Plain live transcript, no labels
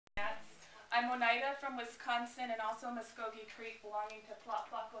I'm Oneida from Wisconsin and also Muskogee Creek, belonging to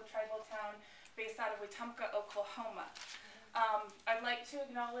Tlatelolco tribal town based out of Wetumpka, Oklahoma. I'd like to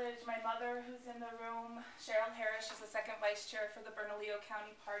acknowledge my mother who's in the room, Cheryl Harris. She's the second vice chair for the Bernalillo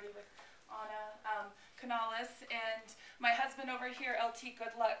County Party with Anna Canales, and my husband over here, Tracy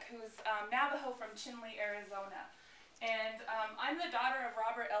Goodluck, who's Navajo from Chinle, Arizona. And I'm the daughter of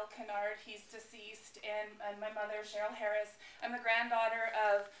Robert L. Kennard. He's deceased, and my mother, Cheryl Harris. I'm the granddaughter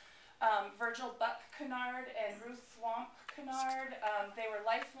of Virgil Buck Kennard and Ruth Swamp Kennard. They were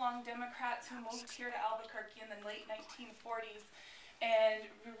lifelong Democrats who moved here to Albuquerque in the late 1940s and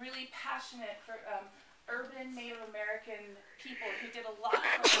were really passionate for urban Native American people who did a lot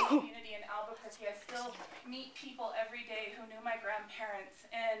for the community in Albuquerque. I still meet people every day who knew my grandparents,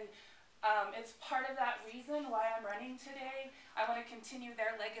 and it's part of that reason why I'm running today. I want to continue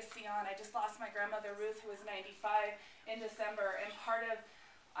their legacy on. I just lost my grandmother Ruth, who was 95 in December, and part of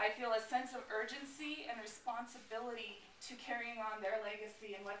I feel a sense of urgency and responsibility to carrying on their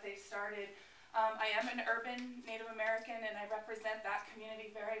legacy and what they started. I am an urban Native American, and I represent that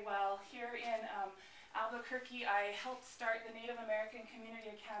community very well. Here in Albuquerque, I helped start the Native American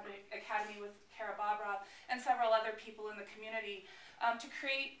Community Academy with Kara Bobroff and several other people in the community to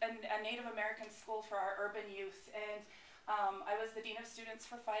create a Native American school for our urban youth. And I was the Dean of Students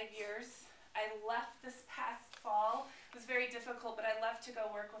for 5 years. I left this past fall. It was very difficult, but I left to go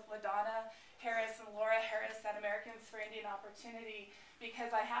work with LaDonna Harris and Laura Harris at Americans for Indian Opportunity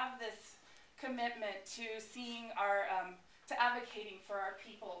because I have this commitment to seeing our, to advocating for our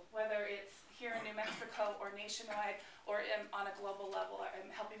people, whether it's here in New Mexico or nationwide or on a global level.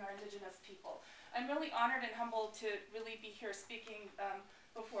 I'm helping our indigenous people. I'm really honored and humbled to really be here speaking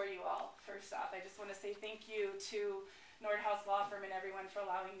before you all. First off, I just want to say thank you to Nordhaus Law Firm and everyone for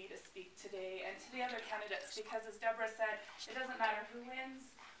allowing me to speak today, and to the other candidates, because as Deborah said, it doesn't matter who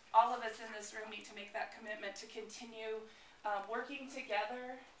wins. All of us in this room need to make that commitment to continue working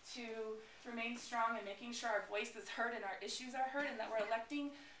together to remain strong and making sure our voice is heard and our issues are heard, and that we're electing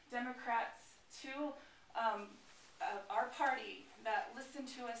Democrats to our party that listen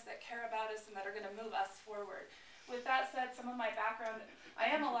to us, that care about us, and that are going to move us forward. With that said, some of my background, I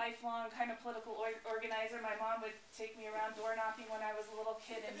am a lifelong kind of political organizer. My mom would take me around door knocking when I was a little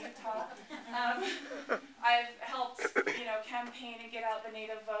kid in Utah. I've helped, campaign and get out the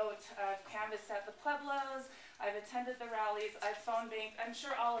Native vote. I've canvassed at the Pueblos. I've attended the rallies. I've phone banked. I'm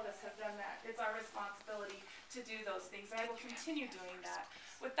sure all of us have done that. It's our responsibility to do those things, and I will continue doing that.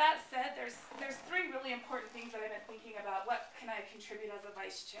 With that said, there's three really important things that I've been thinking about. What can I contribute as a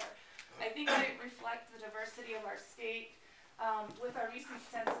vice chair? I think I reflect the diversity of our state. With our recent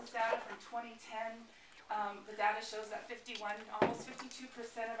census data from 2010, the data shows that almost 52%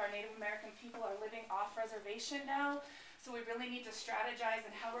 of our Native American people are living off reservation now. So we really need to strategize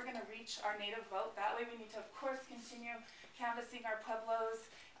on how we're going to reach our Native vote. That way we need to, of course, continue canvassing our Pueblos,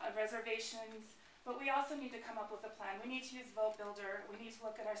 reservations, but we also need to come up with a plan. We need to use Vote Builder. We need to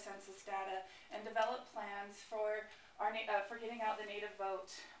look at our census data and develop plans for getting out the Native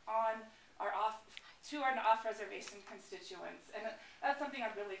vote on our off-reservation constituents, and that's something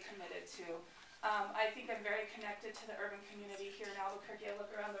I'm really committed to. I think I'm very connected to the urban community here in Albuquerque. I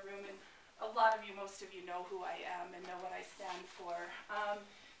look around the room, and a lot of you, most of you know who I am and know what I stand for.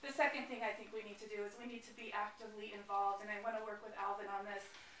 The second thing I think we need to do is we need to be actively involved, and I want to work with Alvin on this,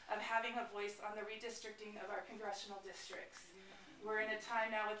 of having a voice on the redistricting of our congressional districts. We're in a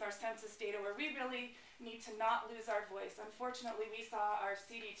time now with our census data where we really need to not lose our voice. Unfortunately, we saw our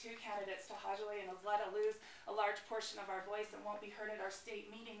CD2 candidates, Tahajale and Isleta, lose a large portion of our voice and won't be heard at our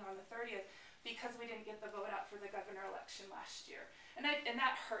state meeting on the 30th because we didn't get the vote out for the governor election last year. And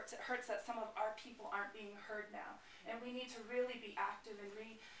that hurts. It hurts that some of our people aren't being heard now. And we need to really be active and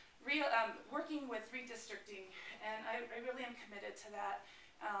working with redistricting. And I really am committed to that.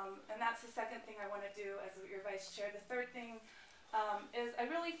 And that's the second thing I want to do as your vice chair. The third thing is I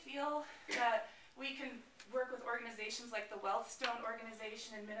really feel that we can work with organizations like the Wealthstone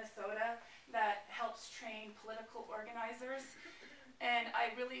organization in Minnesota that helps train political organizers. And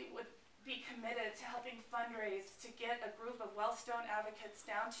I really would be committed to helping fundraise to get a group of Wealthstone advocates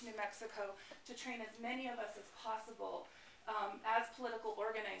down to New Mexico to train as many of us as possible as political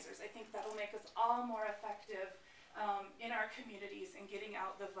organizers. I think that'll make us all more effective in our communities in getting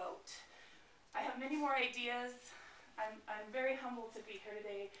out the vote. I have many more ideas. I'm very humbled to be here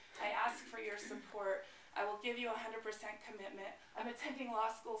today. I ask for your support. I will give you 100% commitment. I'm attending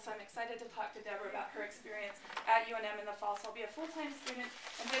law school, so I'm excited to talk to Deborah about her experience at UNM in the fall. So I'll be a full-time student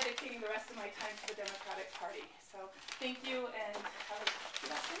and dedicating the rest of my time to the Democratic Party. So thank you, and have a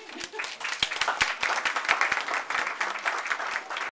good afternoon.